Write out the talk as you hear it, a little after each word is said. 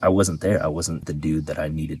I wasn't there. I wasn't the dude that I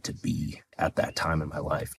needed to be at that time in my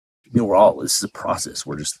life. This is a process.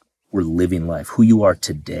 We're living life. Who you are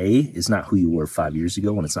today is not who you were 5 years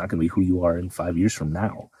ago, and it's not going to be who you are in 5 years from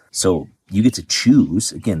now. So you get to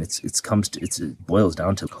choose. Again, it boils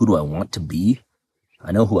down to, who do I want to be?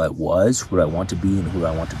 I know who I was, who I want to be, and who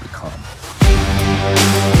I want to become.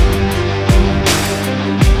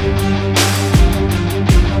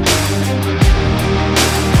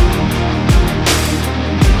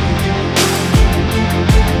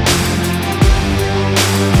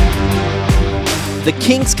 The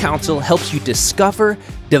King's Council helps you discover,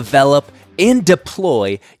 develop, and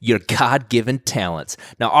deploy your God-given talents.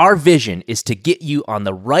 Now, our vision is to get you on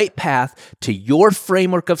the right path to your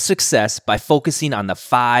framework of success by focusing on the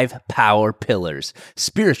 5 power pillars: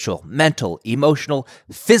 spiritual, mental, emotional,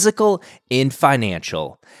 physical, and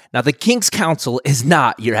financial. Now, the King's Council is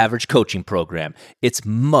not your average coaching program. It's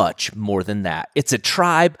much more than that. It's a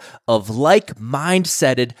tribe of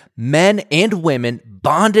like-minded men and women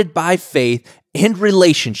bonded by faith and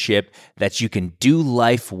relationship that you can do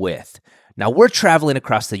life with. Now, we're traveling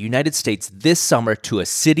across the United States this summer to a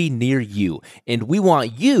city near you, and we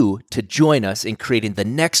want you to join us in creating the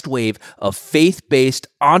next wave of faith-based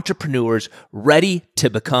entrepreneurs ready to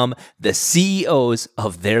become the CEOs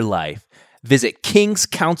of their life. Visit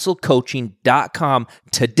kingscouncilcoaching.com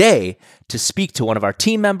today to speak to one of our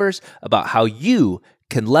team members about how you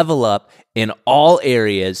can level up in all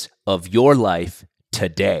areas of your life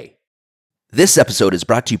today. This episode is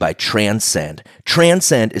brought to you by Transcend.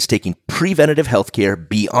 Transcend is taking preventative healthcare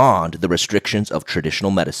beyond the restrictions of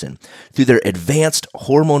traditional medicine. Through their advanced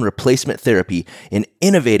hormone replacement therapy and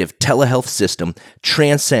innovative telehealth system,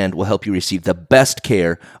 Transcend will help you receive the best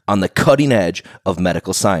care on the cutting edge of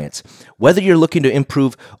medical science. Whether you're looking to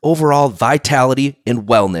improve overall vitality and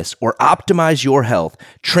wellness or optimize your health,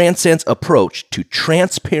 Transcend's approach to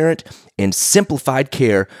transparent and simplified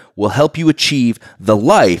care will help you achieve the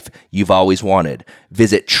life you've always wanted.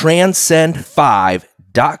 Visit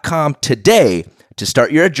transcend5.com today to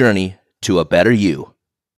start your journey to a better you.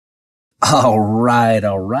 All right,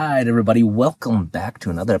 everybody. Welcome back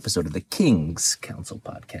to another episode of the King's Council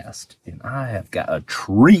podcast. And I have got a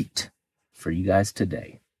treat for you guys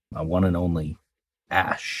today. My one and only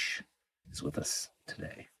Ash is with us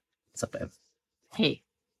today. What's up, Ev? Hey.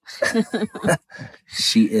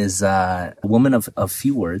 She is a woman of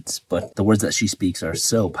few words, but the words that she speaks are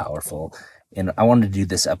so powerful. And I wanted to do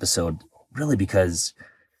this episode really because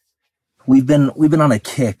we've been on a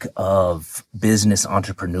kick of business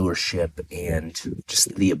entrepreneurship and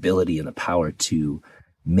just the ability and the power to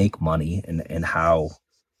make money, and how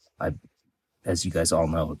as you guys all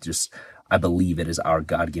know, I believe it is our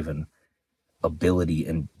God-given ability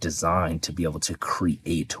and design to be able to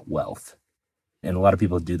create wealth. And a lot of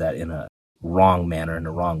people do that in a wrong manner, in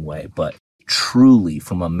a wrong way. But truly,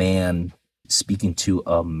 from a man speaking to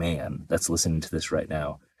a man that's listening to this right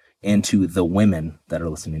now, and to the women that are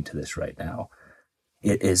listening to this right now,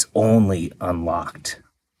 it is only unlocked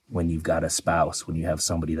when you've got a spouse, when you have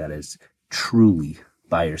somebody that is truly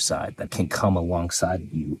by your side, that can come alongside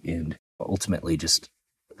you and ultimately just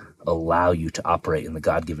allow you to operate in the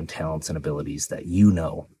God-given talents and abilities that you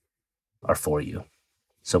know are for you.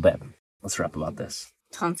 So, Beb, let's rap about this.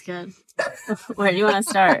 Sounds good. Where do you want to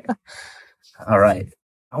start? All right.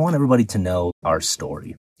 I want everybody to know our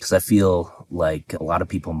story, because I feel like a lot of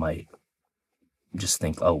people might just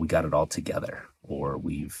think, oh, we got it all together, or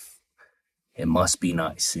it must be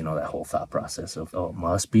nice. You know, that whole thought process of, oh, it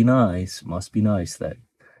must be nice that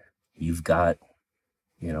you've got,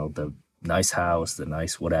 you know, the nice house, the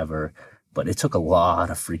nice whatever. But it took a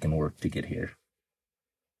lot of freaking work to get here.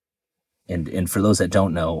 And for those that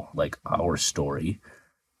don't know, like, our story,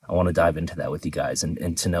 I want to dive into that with you guys,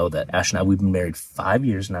 and to know that Ash and I, we've been married 5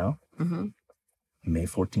 years now. Mm-hmm. May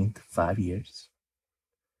 14th, 5 years.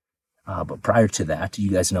 But prior to that, you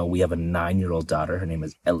guys know we have a 9-year-old daughter. Her name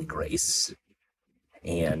is Ellie Grace.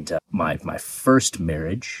 And my first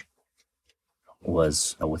marriage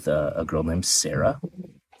was with a girl named Sarah.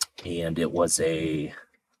 And it was a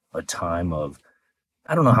time of,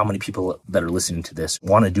 I don't know how many people that are listening to this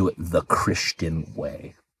want to do it the Christian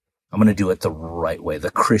way. I'm going to do it the right way,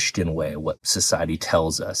 the Christian way, what society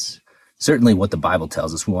tells us. Certainly what the Bible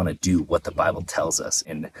tells us. We want to do what the Bible tells us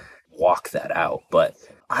and walk that out. But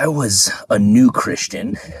I was a new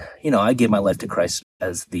Christian. You know, I gave my life to Christ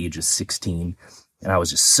at the age of 16, and I was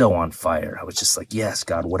just so on fire. I was just like, yes,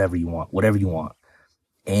 God, whatever you want, whatever you want.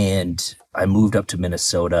 And I moved up to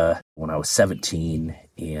Minnesota when I was 17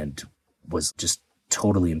 and was just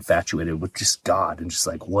totally infatuated with just God and just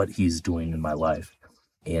like what he's doing in my life.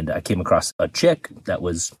 And I came across a chick that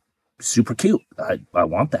was super cute. I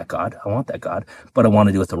want that God. I want that God, but I want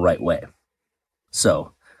to do it the right way.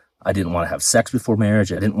 So I didn't want to have sex before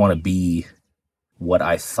marriage. I didn't want to be what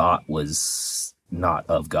I thought was not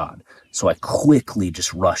of God. So I quickly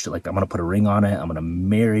just rushed it. Like, I'm going to put a ring on it. I'm going to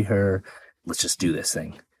marry her. Let's just do this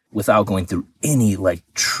thing without going through any like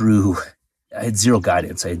true, I had zero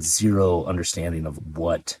guidance. I had zero understanding of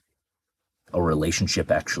what a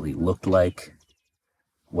relationship actually looked like,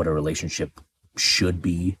 what a relationship should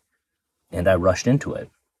be. And I rushed into it.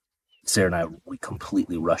 Sarah and I, we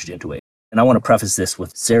completely rushed into it. And I want to preface this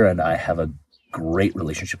with Sarah and I have a great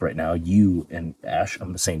relationship right now. You and Ash,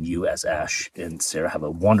 I'm saying you as Ash and Sarah have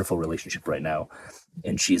a wonderful relationship right now.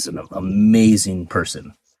 And she's an amazing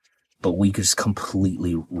person. But we just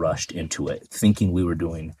completely rushed into it, thinking we were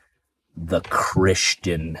doing the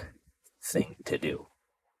Christian thing to do,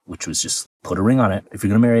 which was just put a ring on it. If you're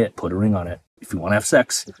going to marry it, put a ring on it. If you want to have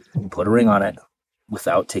sex, put a ring on it,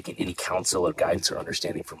 without taking any counsel or guidance or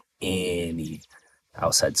understanding from any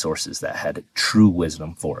outside sources that had true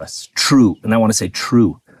wisdom for us. True, and I want to say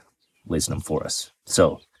true wisdom for us.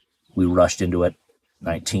 So we rushed into it,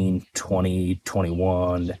 19, 20,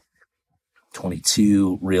 21,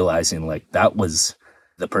 22, realizing like that was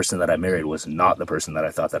the person that I married was not the person that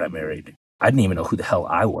I thought that I married. I didn't even know who the hell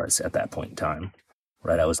I was at that point in time,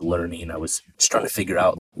 right? I was learning. I was just trying to figure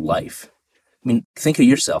out life. I mean, think of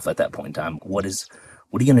yourself at that point in time. What are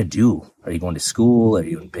you going to do? Are you going to school? Are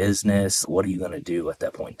you in business? What are you going to do at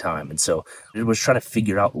that point in time? And so I was trying to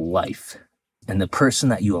figure out life. And the person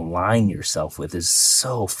that you align yourself with is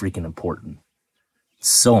so freaking important.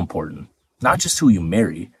 So important. Not just who you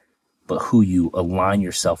marry, but who you align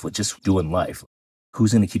yourself with just doing life.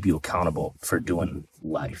 Who's going to keep you accountable for doing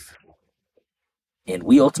life? And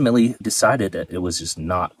we ultimately decided that it was just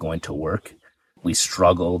not going to work. We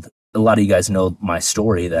struggled. A lot of you guys know my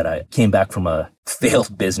story that I came back from a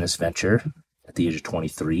failed business venture at the age of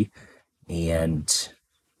 23. And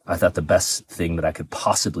I thought the best thing that I could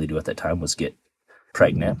possibly do at that time was get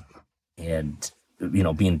pregnant. And, you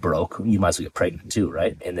know, being broke, you might as well get pregnant too,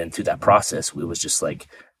 right? And then through that process, it was just like,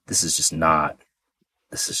 this is just not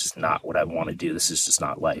what I want to do. This is just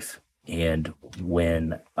not life. And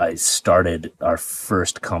when I started our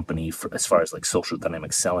first company, as far as like social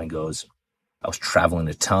dynamic selling goes, I was traveling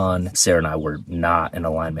a ton. Sarah and I were not in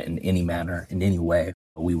alignment in any manner, in any way.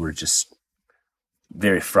 We were just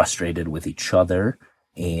very frustrated with each other.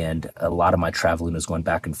 And a lot of my traveling was going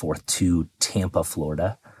back and forth to Tampa,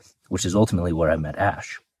 Florida, which is ultimately where I met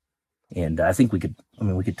Ash. And I think we could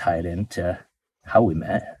tie it into how we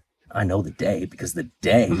met. I know the day, because the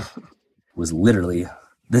day was literally,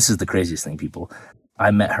 this is the craziest thing, people.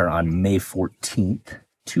 I met her on May 14th,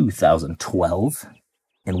 2012.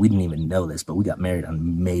 And we didn't even know this, but we got married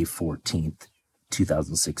on May 14th,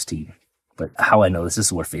 2016. But how I know this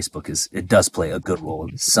is where Facebook it does play a good role.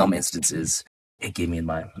 In some instances, it gave me in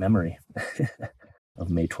my memory of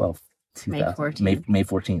May 12th, May 14th. May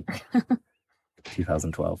 14th,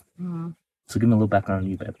 2012. Mm-hmm. So give me a little background on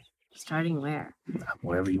you, babe. Starting where?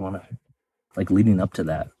 Wherever you want to. Like leading up to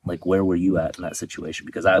that, like where were you at in that situation?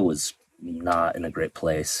 Because I was not in a great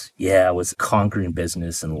place. Yeah, I was conquering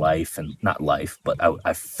business and life, and not life, but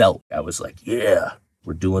I felt, I was like, yeah,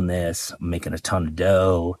 we're doing this. I'm making a ton of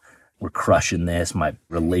dough. We're crushing this. My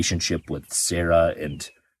relationship with Sarah and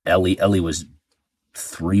Ellie was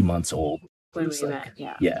 3 months old. When we met,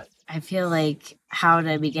 yeah. Yeah. I feel like how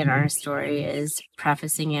to begin our story is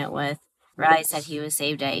prefacing it with Riley said he was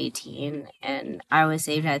saved at 18 and I was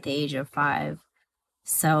saved at the age of 5.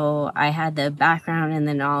 So I had the background and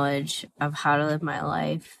the knowledge of how to live my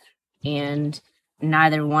life, and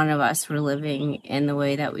neither one of us were living in the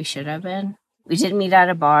way that we should have been. We did meet at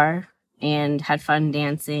a bar and had fun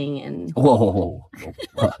dancing and... Whoa.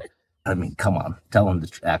 I mean, come on. Tell them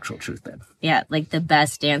the actual truth then. Yeah, like the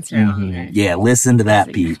best dancer on there. Yeah, listen to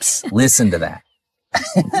that, peeps. Listen to that.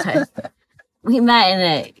 We met in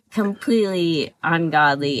a completely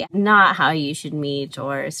ungodly, not how you should meet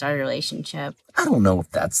or start a relationship. I don't know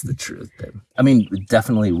if that's the truth. Then. I mean,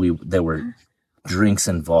 definitely there were drinks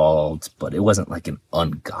involved, but it wasn't like an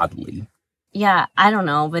ungodly. Yeah, I don't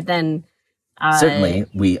know. But then... certainly,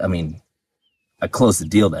 I closed the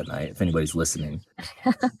deal that night, if anybody's listening.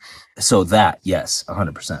 So that, yes,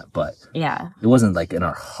 100%. But yeah, it wasn't like in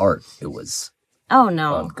our heart. It was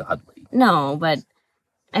ungodly. No, but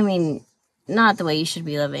I mean... not the way you should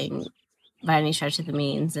be living by any stretch of the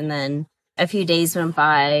means. And then a few days went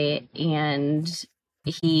by and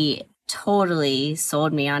he totally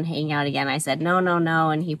sold me on hanging out again. I said, no.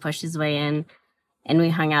 And he pushed his way in and we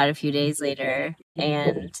hung out a few days later.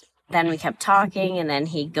 And then we kept talking and then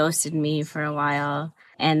he ghosted me for a while.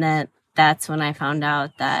 And that's when I found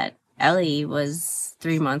out that Ellie was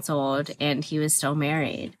 3 months old and he was still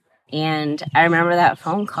married. And I remember that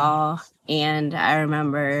phone call, and I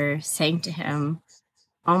remember saying to him,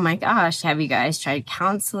 oh my gosh, have you guys tried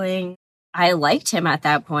counseling? I liked him at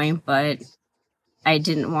that point, but I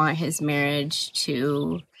didn't want his marriage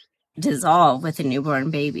to dissolve with a newborn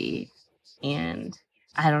baby. And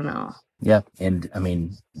I don't know. Yeah. And I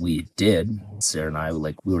mean, we did. Sarah and I,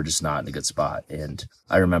 like, we were just not in a good spot. And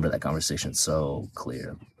I remember that conversation so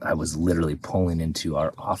clear. I was literally pulling into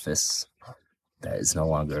our office that is no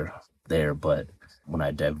longer there. But when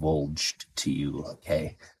I divulged to you, like,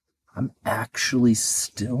 hey, I'm actually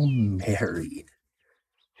still married.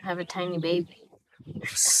 I have a tiny baby.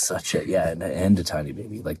 Such a, yeah, and a tiny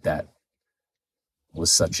baby. Like, that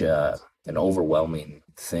was such an overwhelming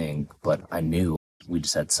thing. But I knew we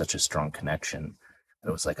just had such a strong connection.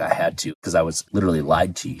 It was like I had to, because I was literally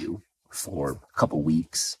lied to you for a couple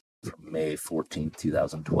weeks from May 14th,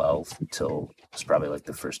 2012 until it was probably like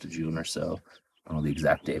the 1st of June or so. I don't know the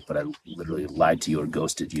exact date, but I literally lied to you or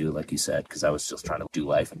ghosted you, like you said, because I was just trying to do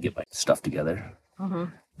life and get my stuff together. Mm-hmm.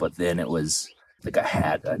 But then it was like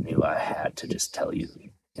I knew I had to just tell you.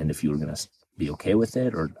 And if you were going to be okay with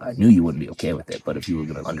it, or I knew you wouldn't be okay with it, but if you were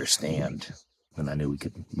going to understand, then I knew we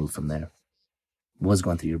could move from there. What was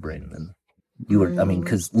going through your brain then? You were, I mean,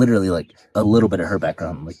 because literally, like, a little bit of her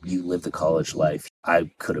background, like, you lived the college life.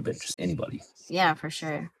 I could have been just anybody. Yeah, for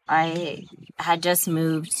sure. I had just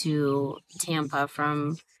moved to Tampa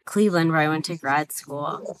from Cleveland, where I went to grad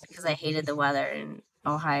school, because I hated the weather in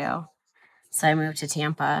Ohio. So I moved to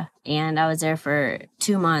Tampa, and I was there for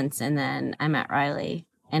 2 months, and then I met Riley.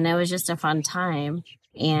 And it was just a fun time.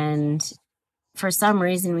 And for some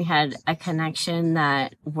reason, we had a connection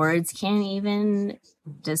that words can't even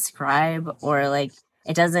describe, or like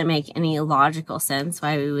it doesn't make any logical sense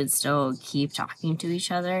why we would still keep talking to each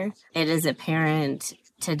other. It is apparent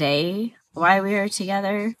today why we are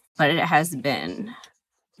together, but it has been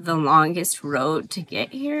the longest road to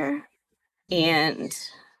get here. And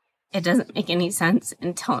it doesn't make any sense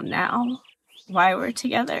until now why we're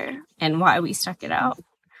together and why we stuck it out.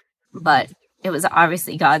 But it was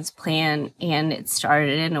obviously God's plan, and it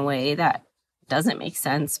started in a way that doesn't make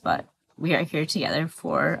sense, but we are here together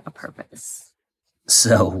for a purpose.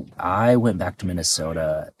 So I went back to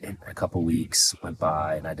Minnesota in a couple weeks, went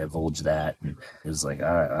by, and I divulged that. And it was like,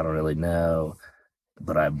 I don't really know,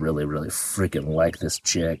 but I really, really freaking like this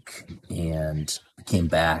chick. And came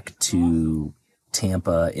back to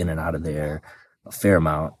Tampa, in and out of there a fair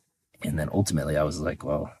amount. And then ultimately I was like,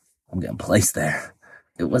 well, I'm getting placed there.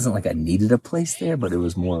 It wasn't like I needed a place there, but it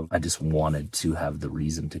was more, I just wanted to have the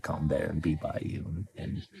reason to come there and be by you.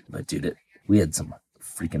 But dude, we had some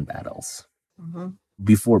freaking battles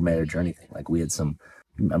before marriage or anything. Like, we had some,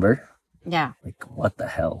 remember? Yeah. Like, what the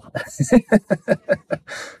hell?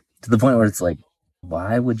 To the point where it's like,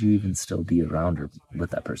 why would you even still be around or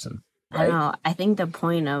with that person? Right? I don't know. I think the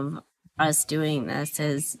point of us doing this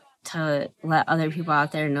is to let other people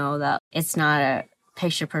out there know that it's not a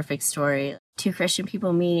picture perfect story. Two Christian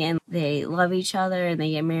people meet and they love each other and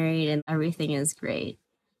they get married and everything is great.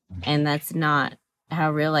 And that's not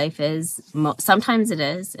how real life is. Sometimes it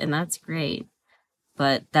is, and that's great,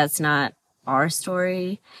 but that's not our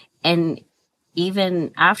story. And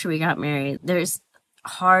even after we got married, there's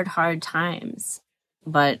hard times,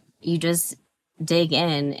 but you just dig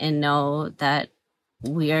in and know that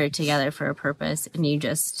we are together for a purpose, and you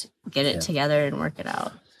just get it together and work it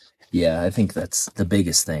out. Yeah, I think that's the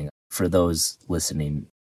biggest thing. For those listening,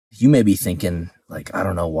 you may be thinking, like, I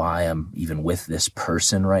don't know why I'm even with this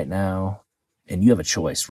person right now. And you have a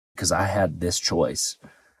choice, because I had this choice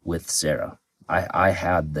with Sarah. I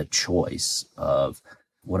had the choice of,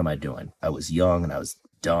 what am I doing? I was young and I was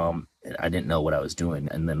dumb and I didn't know what I was doing.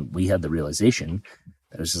 And then we had the realization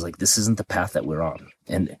that it was just like, this isn't the path that we're on.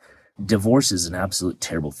 And divorce is an absolute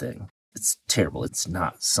terrible thing. It's terrible. It's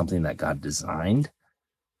not something that God designed,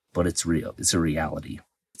 but it's real. It's a reality.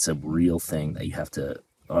 It's a real thing that you have to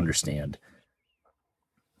understand.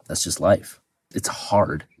 That's just life. It's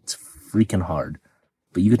hard. It's freaking hard.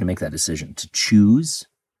 But you get to make that decision to choose.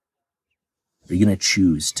 Are you going to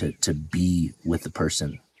choose to be with the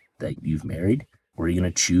person that you've married? Or are you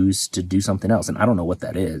going to choose to do something else? And I don't know what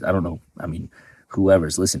that is. I don't know. I mean,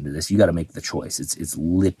 whoever's listening to this, you got to make the choice. It's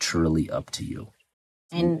literally up to you.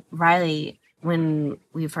 And Riley, when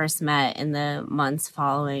we first met in the months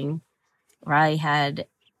following,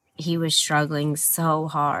 he was struggling so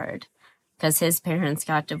hard because his parents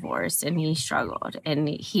got divorced and he struggled, and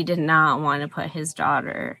he did not want to put his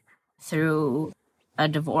daughter through a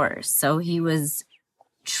divorce. So he was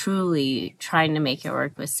truly trying to make it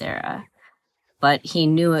work with Sarah, but he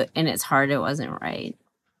knew it in his heart it wasn't right.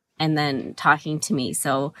 and then talking to me.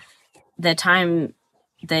 So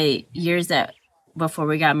the years that before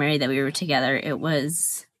we got married that we were together, it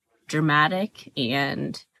was dramatic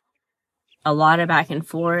and a lot of back and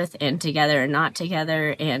forth and together and not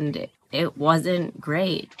together, and it wasn't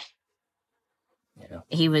great. Yeah.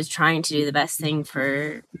 He was trying to do the best thing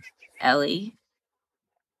for Ellie.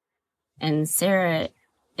 And Sarah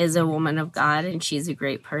is a woman of God and she's a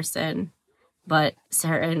great person. But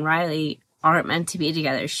Sarah and Riley aren't meant to be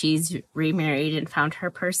together. She's remarried and found her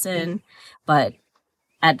person. But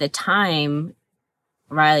at the time,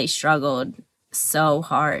 Riley struggled so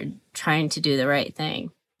hard trying to do the right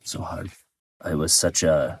thing. So hard. It was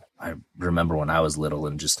I remember when I was little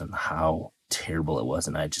and just how terrible it was.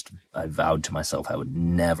 And I vowed to myself I would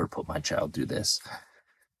never put my child through this.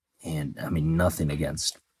 And I mean, nothing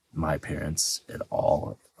against my parents at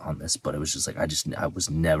all on this, but it was just like, I was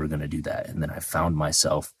never going to do that. And then I found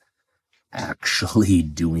myself actually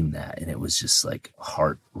doing that. And it was just like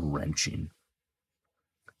heart wrenching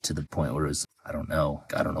to the point where it was, I don't know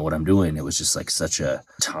what I'm doing. It was just like such a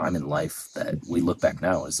time in life that we look back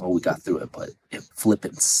now as, we got through it, but it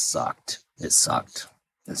flipping sucked. It sucked.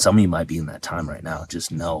 And some of you might be in that time right now.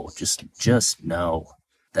 Just know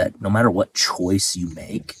that no matter what choice you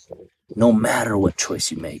make,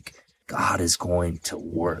 God is going to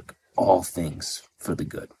work all things for the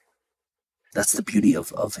good. That's the beauty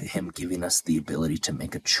of him giving us the ability to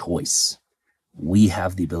make a choice. We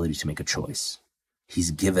have the ability to make a choice.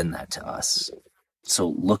 He's given that to us. So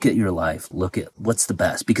look at your life. Look at what's the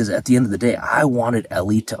best. Because at the end of the day, I wanted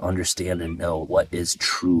Ellie to understand and know what is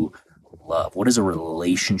true love. What does a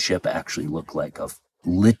relationship actually look like? Of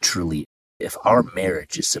literally, if our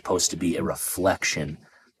marriage is supposed to be a reflection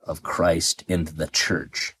of Christ in the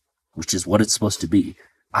church, which is what it's supposed to be,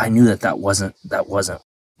 I knew that wasn't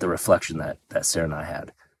the reflection that Sarah and I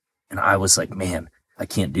had. And I was like, man, I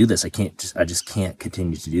can't do this. I just can't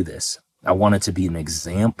continue to do this. I wanted to be an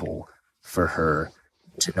example for her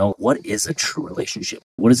to know what is a true relationship.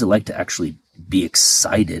 What is it like to actually be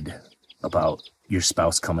excited about your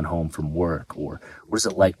spouse coming home from work? Or what is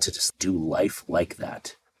it like to just do life like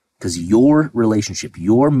that? Because your relationship,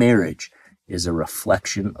 your marriage is a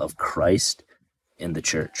reflection of Christ in the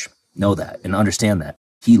church. Know that and understand that.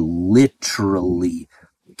 He literally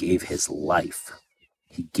gave his life.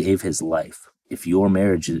 He gave his life. If your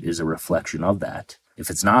marriage is a reflection of that,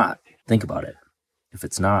 if it's not, think about it. If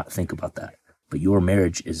it's not, think about that. But your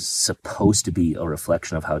marriage is supposed to be a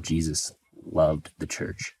reflection of how Jesus loved the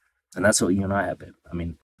church. And that's what you and I have been. I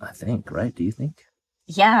mean, I think, right? Do you think?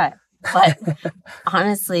 Yeah. But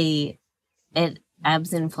honestly, it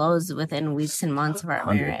ebbs and flows within weeks and months of our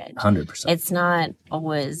marriage. 100%. It's not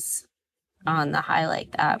always on the high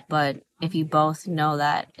like that. But if you both know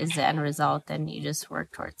that is the end result, then you just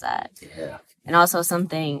work towards that. Yeah. And also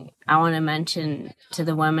something I want to mention to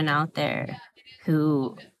the women out there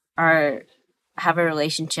who have a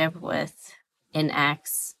relationship with an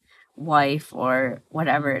ex-wife or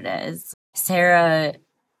whatever it is. Sarah,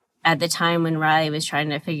 at the time when Riley was trying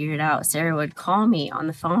to figure it out, Sarah would call me on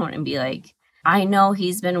the phone and be like, I know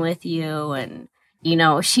he's been with you. And,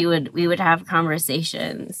 we would have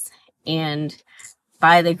conversations. And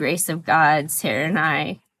by the grace of God, Sarah and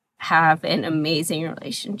I have an amazing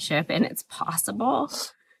relationship, and it's possible,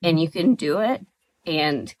 and you can do it.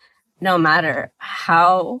 And no matter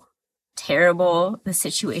how terrible the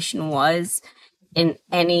situation was in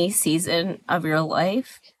any season of your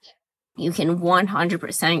life, you can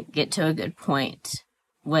 100% get to a good point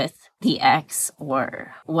with the ex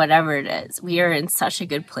or whatever it is. We are in such a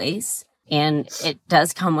good place, and it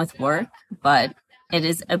does come with work, but it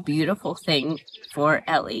is a beautiful thing for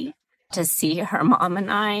Ellie to see her mom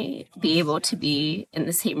and I be able to be in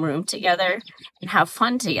the same room together and have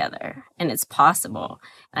fun together. And it's possible.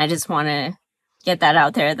 And I just want to get that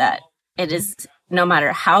out there that it is, no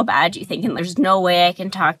matter how bad you think, and there's no way I can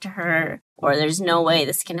talk to her, or there's no way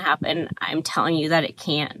this can happen, I'm telling you that it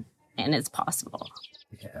can, and it's possible.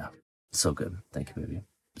 Yeah. So good. Thank you, baby.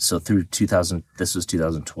 So through this was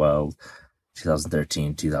 2012,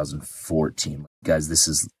 2013, 2014. Guys, this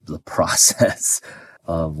is the process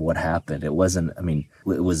of what happened. It was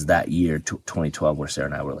that year, 2012, where Sarah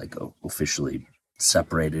and I were like officially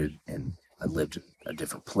separated, and I lived in a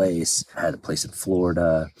different place. I had a place in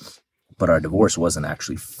Florida, but our divorce wasn't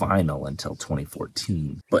actually final until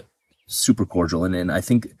 2014, but super cordial. And I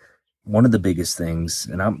think one of the biggest things,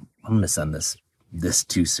 and I'm going to send this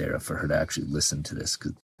to Sarah for her to actually listen to this,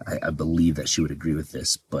 because I believe that she would agree with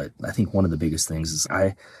this, but I think one of the biggest things is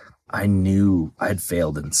I knew I had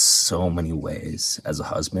failed in so many ways as a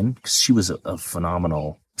husband, because she was a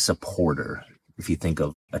phenomenal supporter. if you think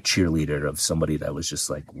of a cheerleader, of somebody that was just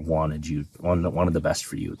like wanted the best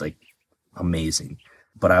for you, like amazing.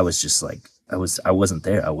 But I was just like, I wasn't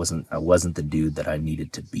there. I wasn't the dude that I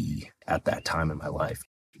needed to be at that time in my life.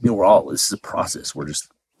 This is a process.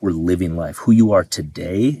 We're living life. Who you are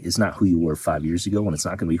today is not who you were 5 years ago, and it's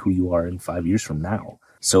not going to be who you are in 5 years from now.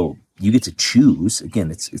 So you get to choose. Again,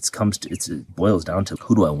 it boils down to,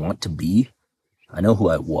 who do I want to be? I know who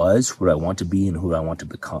I was, who I want to be, and who I want to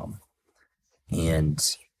become.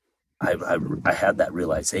 And I had that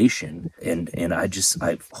realization, and I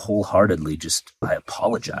wholeheartedly I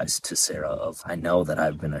apologized to Sarah I know that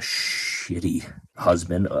I've been a shitty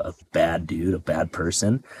husband, a bad dude, a bad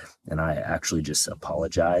person. And I actually just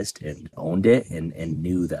apologized and owned it, and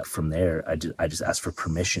knew that from there, I just asked for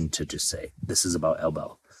permission to just say, this is about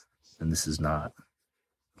Elbel. And this is not,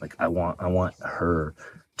 like, I want her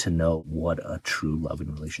to know what a true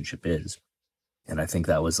loving relationship is. And I think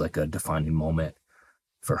that was like a defining moment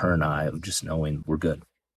for her and I, of just knowing we're good.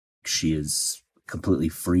 She is completely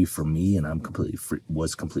free from me, and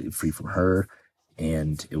was completely free from her.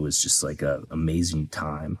 And it was just like an amazing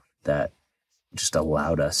time that just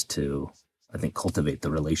allowed us to, I think, cultivate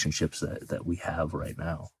the relationships that we have right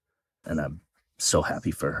now. And I'm so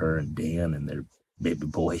happy for her and Dan and their baby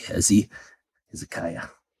boy, Hezekiah.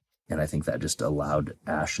 And I think that just allowed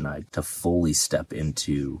Ash and I to fully step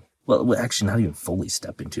into, well, actually not even fully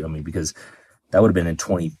step into, because that would have been in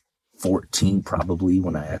 2014 probably,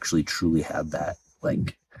 when I actually truly had that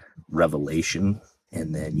like revelation.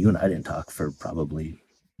 And then you and I didn't talk for probably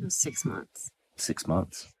 6 months. 6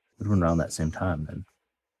 months. It would have been around that same time then.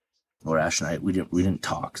 Or Ash and I, we didn't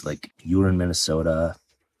talk. Like, you were in Minnesota,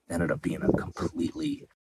 ended up being a completely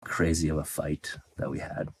crazy of a fight that we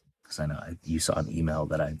had. Because I know you saw an email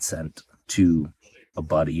that I'd sent to a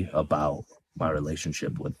buddy about my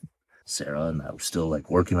relationship with Sarah, and I was still like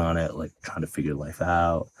working on it, like trying to figure life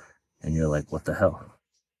out. And you're like, what the hell?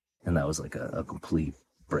 And that was like a complete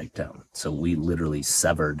breakdown. So we literally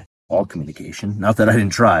severed all communication. Not that I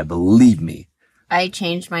didn't try, believe me. I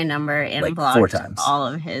changed my number and like blocked 4 times. All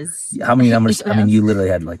of his. How many numbers? You literally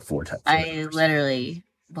had like 4 times. I literally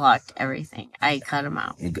blocked everything. I cut him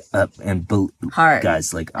out. Hard.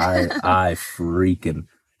 Guys, like I freaking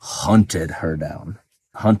hunted her down.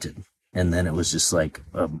 And then it was just like,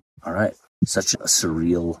 all right, such a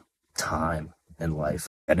surreal time in life.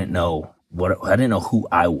 I didn't know who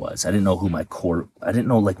I was. I didn't know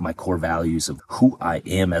my core values of who I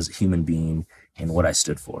am as a human being and what I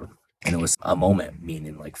stood for. And it was a moment,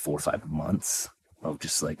 meaning like 4 or 5 months of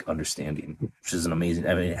just like understanding, which is an amazing,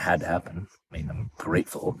 it had to happen. I'm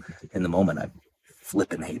grateful. In the moment, I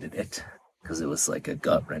flipping hated it, because it was like a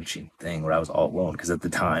gut-wrenching thing where I was all alone. Because at the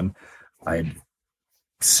time, I had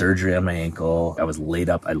surgery on my ankle. I was laid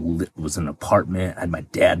up. I was in an apartment. I had my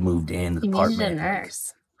dad moved in the apartment. You needed a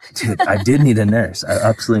nurse. Dude, I did need a nurse. I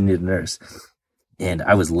absolutely needed a nurse. And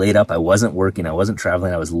I was laid up. I wasn't working. I wasn't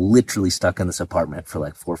traveling. I was literally stuck in this apartment for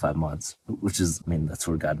like 4 or 5 months, which is, that's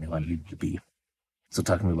where God knew I needed to be. So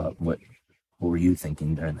talk to me about what were you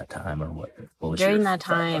thinking during that time, or what was during that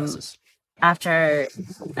time process? After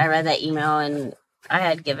I read that email, and I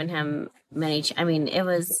had given him many, it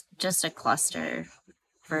was just a cluster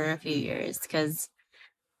for a few years, because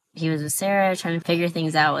he was with Sarah trying to figure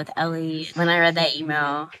things out with Ellie. When I read that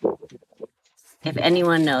email, if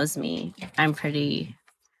anyone knows me, I'm pretty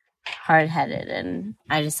hard-headed, and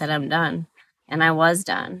I just said I'm done. And I was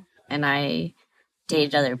done. And I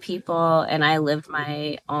dated other people, and I lived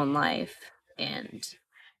my own life, and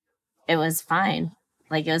it was fine.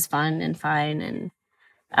 Like, it was fun and fine, and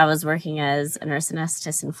I was working as a nurse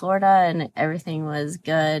anesthetist in Florida, and everything was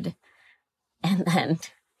good. And then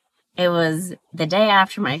it was the day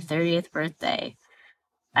after my 30th birthday.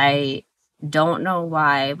 I don't know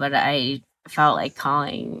why, but I felt like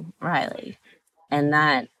calling Riley, and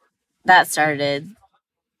that started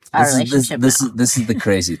our relationship. This is the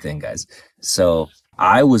crazy thing, guys. So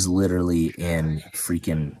I was literally in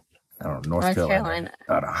freaking, North Carolina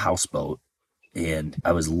on a houseboat, and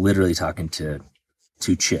I was literally talking to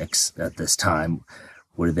 2 chicks at this time,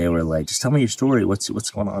 where they were like, just tell me your story. What's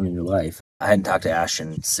going on in your life? I hadn't talked to Ash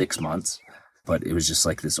in 6 months, but it was just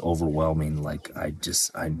like this overwhelming, like, I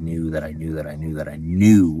knew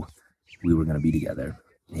we were going to be together.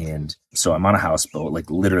 And so I'm on a houseboat, like,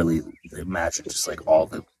 literally imagine just like all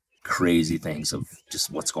the crazy things of just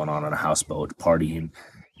what's going on a houseboat, partying.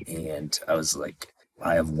 And I was like,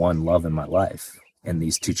 I have one love in my life. And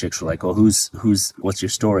these 2 chicks were like, oh, what's your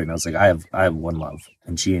story? And I was like, I have one love,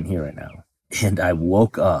 and she ain't here right now. And I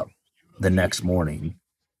woke up the next morning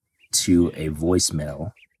to a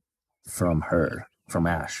voicemail from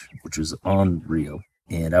Ash, which was unreal.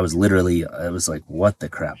 And I was like, what the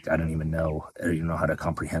crap? I don't even know how to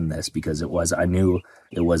comprehend this, because I knew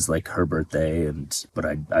it was like her birthday, but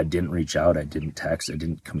I didn't reach out. I didn't text. I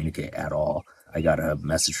didn't communicate at all. I got a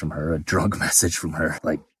message from her, a drunk message from her,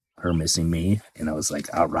 like her missing me. And I was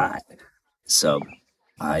like, all right. So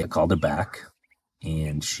I called her back,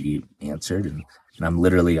 and she answered, and I'm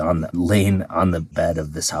literally laying on the bed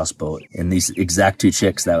of this houseboat. And these exact two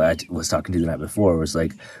chicks that I was talking to the night before was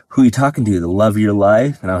like, who are you talking to? The love of your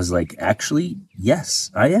life? And I was like, actually,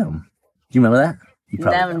 yes, I am. Do you remember that? You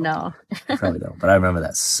probably don't. No. You probably don't. But I remember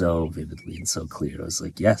that so vividly and so clear. I was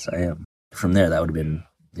like, yes, I am. From there, that would have been,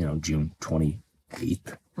 June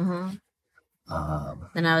 28th. Mm-hmm.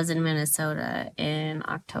 Then I was in Minnesota in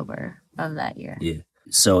October of that year. Yeah.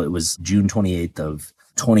 So it was June 28th of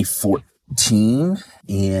 2014.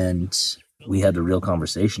 And we had a real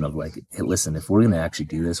conversation of like, hey, listen, if we're going to actually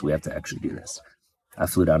do this, we have to actually do this. I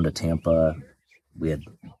flew down to Tampa. We had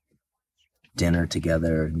dinner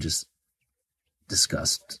together and just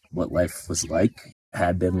discussed what life was like,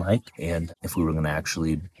 had been like, and if we were going to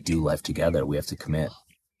actually do life together, we have to commit.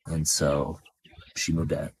 And so she moved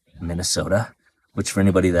to Minnesota, which for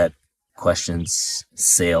anybody that questions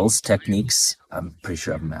sales techniques, I'm pretty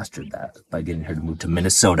sure I've mastered that by getting her to move to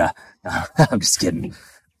Minnesota. I'm just kidding.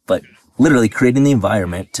 But literally creating the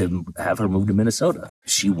environment to have her move to Minnesota.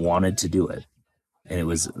 She wanted to do it. And it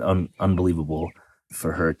was unbelievable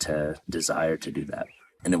for her to desire to do that.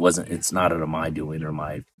 And it's not out of my doing or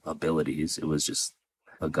my abilities. It was just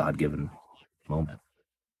a God-given moment,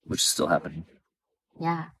 which is still happening.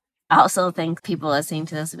 Yeah. I also think people listening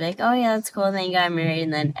to this will be like, oh, yeah, that's cool. And then you got married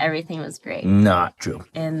and then everything was great. Not true.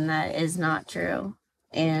 And that is not true.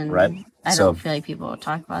 And right. I don't feel like people will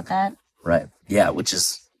talk about that. Right. Yeah, which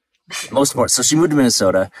is most important. So she moved to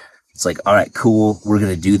Minnesota. It's like, all right, cool. We're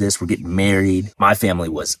going to do this. We're getting married. My family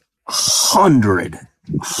was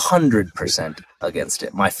 100% against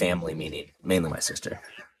it. My family, meaning mainly my sister.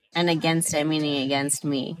 And against it, meaning against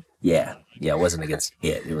me. Yeah. Yeah, it wasn't against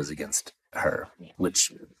it. It was against her, which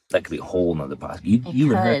that could be a whole nother podcast.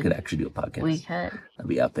 You and her could actually do a podcast. We could. That'd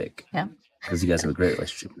be epic. Yeah. Because you guys have a great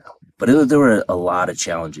relationship now. But there were a lot of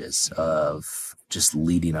challenges of just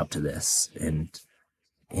leading up to this. And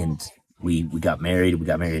we got married. We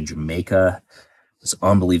got married in Jamaica. It was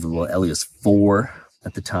unbelievable. Ellie was 4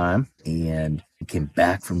 at the time. And we came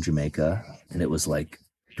back from Jamaica. And it was like,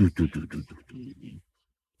 talk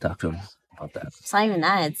to him about that. It's not even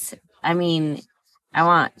that. I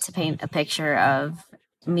want to paint a picture of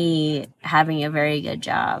me having a very good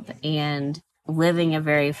job and living a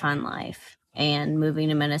very fun life and moving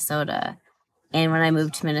to Minnesota. And when I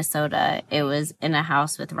moved to Minnesota, it was in a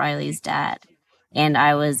house with Riley's dad. And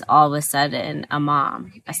I was all of a sudden a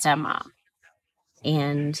stepmom.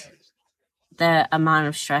 And the amount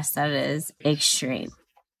of stress that is extreme.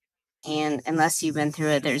 And unless you've been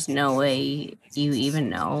through it, there's no way you even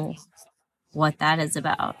know what that is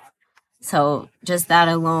about. So just that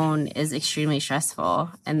alone is extremely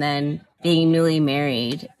stressful. And then being newly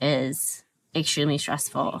married is extremely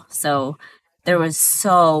stressful. So there was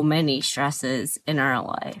so many stresses in our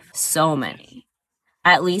life. So many.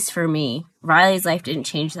 At least for me. Riley's life didn't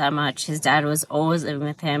change that much. His dad was always living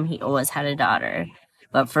with him. He always had a daughter.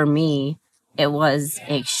 But for me, it was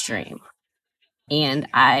extreme. And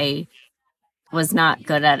I was not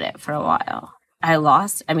good at it for a while.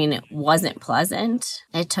 It wasn't pleasant.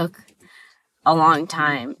 It took a long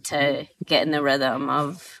time to get in the rhythm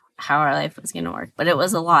of how our life was going to work. But it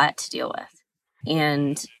was a lot to deal with.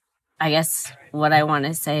 And I guess what I want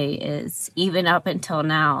to say is even up until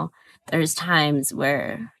now, there's times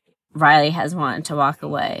where Riley has wanted to walk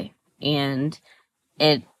away. And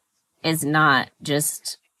it is not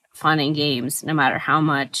just fun and games. No matter how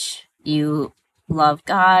much you love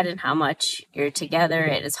God and how much you're together,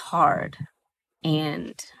 it is hard.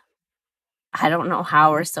 And I don't know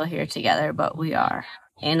how we're still here together, but we are.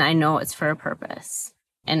 And I know it's for a purpose.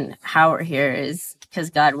 And how we're here is because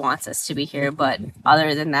God wants us to be here. But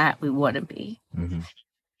other than that, we wouldn't be. Mm-hmm.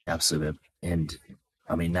 Absolutely. And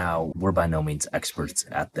now we're by no means experts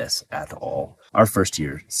at this at all. Our first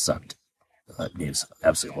year sucked. It was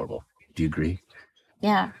absolutely horrible. Do you agree?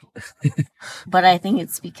 Yeah. But I think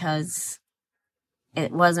it's because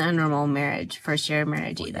it wasn't a normal first year of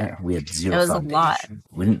marriage either. Yeah, we had zero. It was foundation. A lot.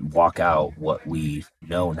 We didn't walk out what we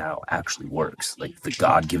know now actually works, like the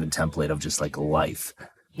God-given template of just like life,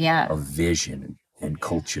 of vision and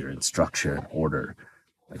culture and structure and order.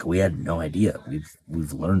 Like we had no idea.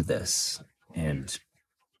 We've learned this, and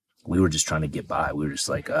we were just trying to get by. We were just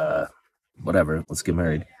like, whatever, let's get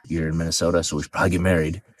married. You're in Minnesota, so we should probably get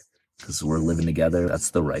married because we're living together.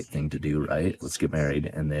 That's the right thing to do, right? Let's get married,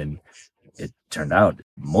 and then it turned out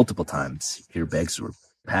multiple times your bags were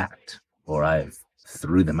packed or I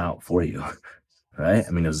threw them out for you, right?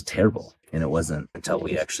 I mean, it was terrible. And it wasn't until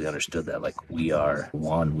we actually understood that, like, we are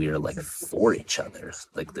one, we are like for each other.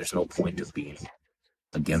 Like, there's no point of being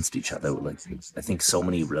against each other. Like, I think so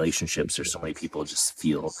many relationships or so many people just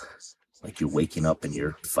feel like you're waking up and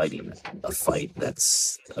you're fighting a fight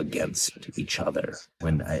that's against each other.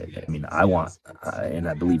 When I want, and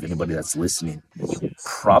I believe anybody that's listening, you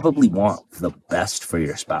probably want the best for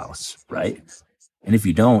your spouse, right? And if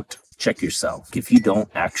you don't, check yourself. If you don't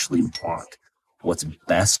actually want what's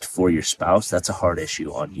best for your spouse, that's a hard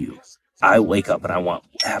issue on you. I wake up and I want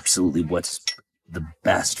absolutely what's the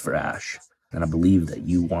best for Ash. And I believe that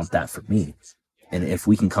you want that for me. And if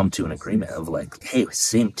we can come to an agreement of like, hey,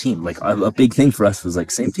 same team, like a big thing for us was like,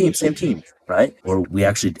 same team, right? Or we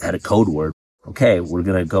actually had a code word. Okay, we're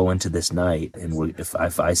going to go into this night. And if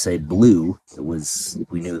I say blue,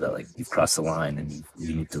 we knew that like you've crossed the line and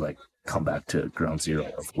you need to like come back to ground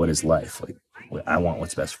zero of what is life. Like, I want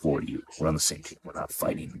what's best for you. We're on the same team. We're not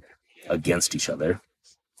fighting against each other.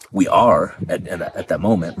 We are at that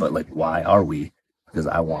moment, but like, why are we? Because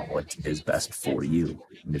I want what is best for you.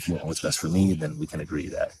 And if you want what's best for me, then we can agree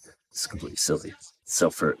that it's completely silly. So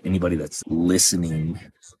for anybody that's listening,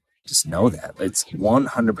 just know that it's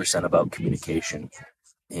 100% about communication.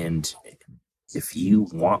 And if you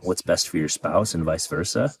want what's best for your spouse and vice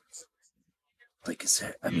versa, like I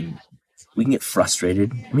said, I mean, we can get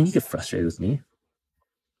frustrated. I mean, you get frustrated with me.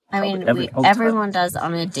 I mean, everyone does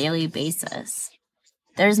on a daily basis.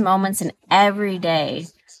 There's moments in every day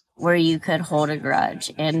where you could hold a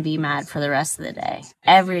grudge and be mad for the rest of the day.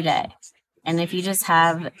 Every day. And if you just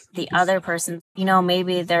have the other person, you know,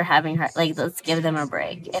 maybe they're having her, like, let's give them a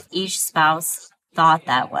break. If each spouse thought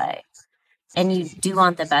that way, and you do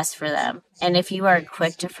want the best for them, and if you are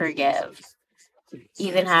quick to forgive,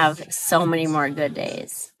 you can have so many more good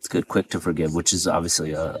days. It's good, quick to forgive, which is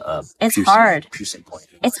obviously it's hard. Piercing point.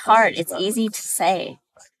 It's hard. It's easy to say.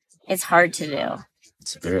 It's hard to do.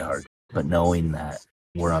 It's very hard. But knowing that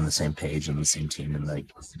we're on the same page and the same team, and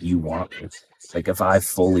like you want, like if I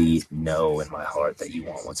fully know in my heart that you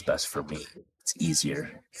want what's best for me, it's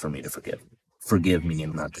easier for me to forgive. Forgive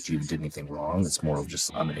meaning not that you did anything wrong. It's more of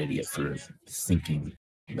just I'm an idiot for thinking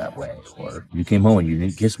that way, or you came home and you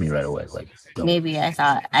didn't kiss me right away. Like maybe I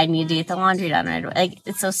thought I need to get the laundry done right away. Like,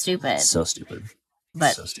 it's so stupid. So stupid.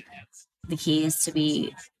 But so stupid. The key is to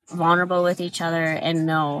be vulnerable with each other and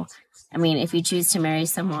know. I mean, if you choose to marry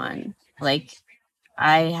someone, like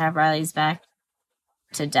I have Riley's back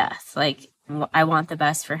to death. Like, I want the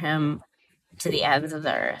best for him to the ends of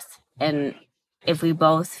the earth. And if we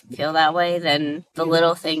both feel that way, then the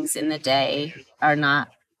little things in the day are not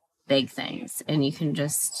big things, and you can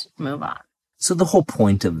just move on. So the whole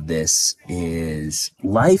point of this is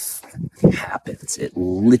life happens. It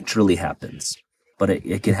literally happens. But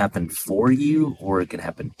it can happen for you or it can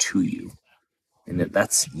happen to you. And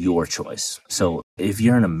that's your choice. So if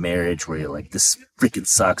you're in a marriage where you're like, this freaking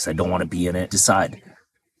sucks, I don't want to be in it, decide.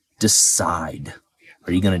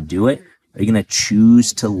 Are you going to do it? Are you going to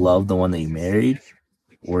choose to love the one that you married?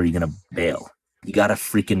 Or are you going to bail? You got to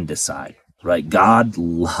freaking decide, right? God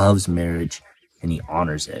loves marriage and he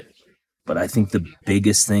honors it. But I think the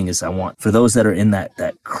biggest thing is I want, for those that are in that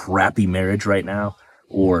crappy marriage right now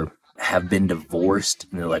or have been divorced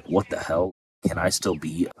and they're like, what the hell? Can I still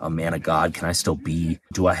be a man of God?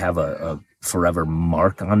 Do I have a forever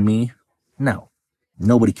mark on me? No,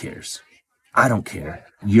 nobody cares. I don't care.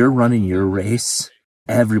 You're running your race.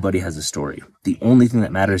 Everybody has a story. The only thing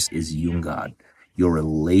that matters is you and God, your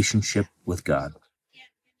relationship with God.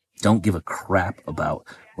 Don't give a crap about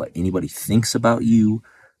what anybody thinks about you,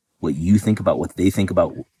 what you think about what they think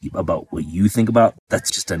about what you think about.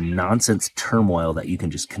 That's just a nonsense turmoil that you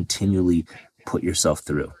can just continually put yourself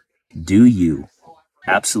through. Do you.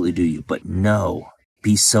 Absolutely do you. But no,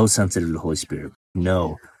 be so sensitive to the Holy Spirit.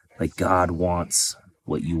 No, like God wants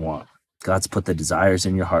what you want. God's put the desires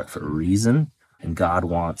in your heart for a reason, and God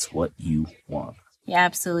wants what you want. He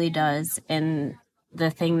absolutely does. And the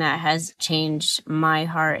thing that has changed my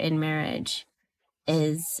heart in marriage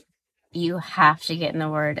is you have to get in the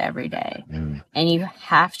Word every day. And you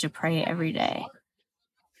have to pray every day.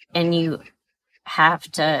 And you have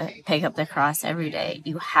to pick up the cross every day.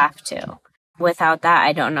 You have to. Without that,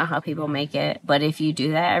 I don't know how people make it. But if you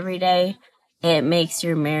do that every day, it makes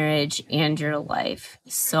your marriage and your life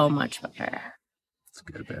so much better. That's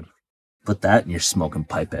good, man. Put that in your smoking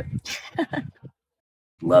pipette.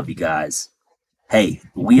 Love you guys. Hey,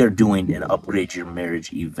 we are doing an Upgrade Your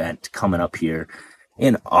Marriage event coming up here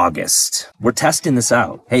in August. We're testing this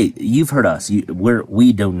out. Hey, you've heard us.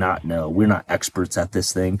 We do not know. We're not experts at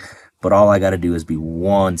this thing. but all I got to do is be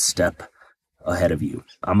one step ahead of you.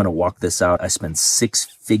 I'm going to walk this out. I spend 6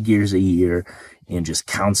 figures a year in just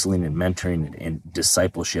counseling and mentoring and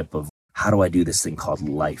discipleship of how do I do this thing called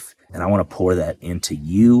life? And I want to pour that into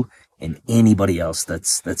you and anybody else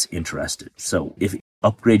that's interested. So if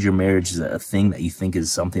upgrade your marriage is a thing that you think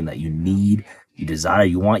is something that you need, you desire,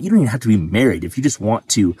 you want, you don't even have to be married. If you just want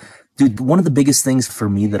to, dude, one of the biggest things for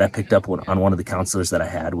me that I picked up on one of the counselors that I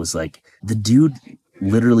had was like, the dude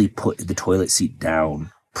literally put the toilet seat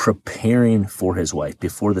down, preparing for his wife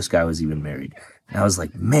before this guy was even married. And I was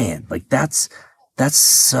like, man, like that's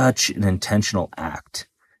such an intentional act.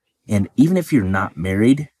 And even if you're not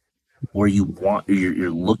married or you're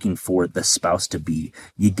looking for the spouse to be,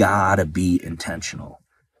 you gotta be intentional.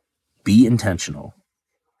 Be intentional.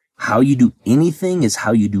 How you do anything is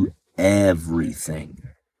how you do everything.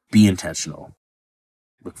 Be intentional.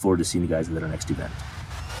 Look forward to seeing you guys at our next event.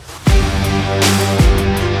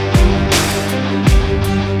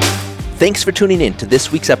 Thanks for tuning in to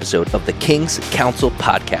this week's episode of the King's Council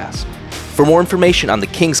podcast. For more information on the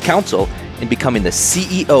King's Council and becoming the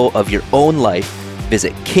CEO of your own life,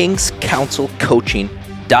 visit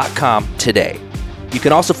kingscouncilcoaching.com today. You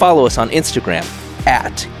can also follow us on Instagram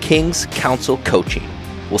at King's Council Coaching.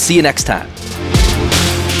 We'll see you next time.